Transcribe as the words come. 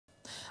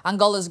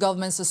Angola's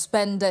government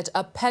suspended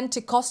a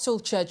Pentecostal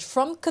church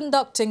from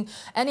conducting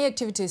any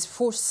activities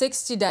for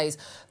 60 days.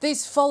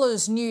 This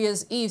follows New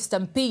Year's Eve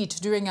stampede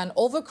during an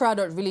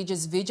overcrowded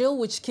religious vigil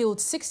which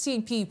killed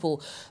 16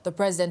 people, the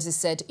presidency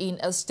said in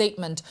a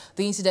statement.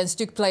 The incidents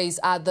took place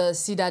at the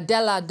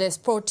Cidadela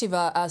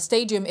Desportiva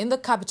Stadium in the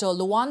capital,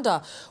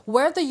 Luanda,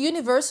 where the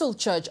Universal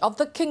Church of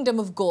the Kingdom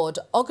of God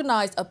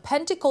organized a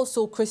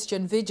Pentecostal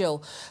Christian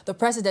vigil. The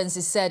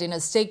presidency said in a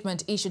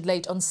statement issued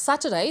late on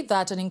Saturday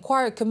that an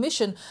inquiry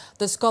commission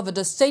discovered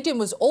the stadium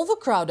was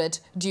overcrowded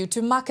due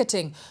to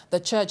marketing. The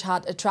church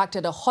had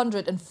attracted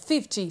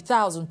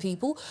 150,000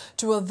 people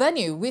to a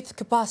venue with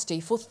capacity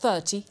for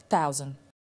 30,000.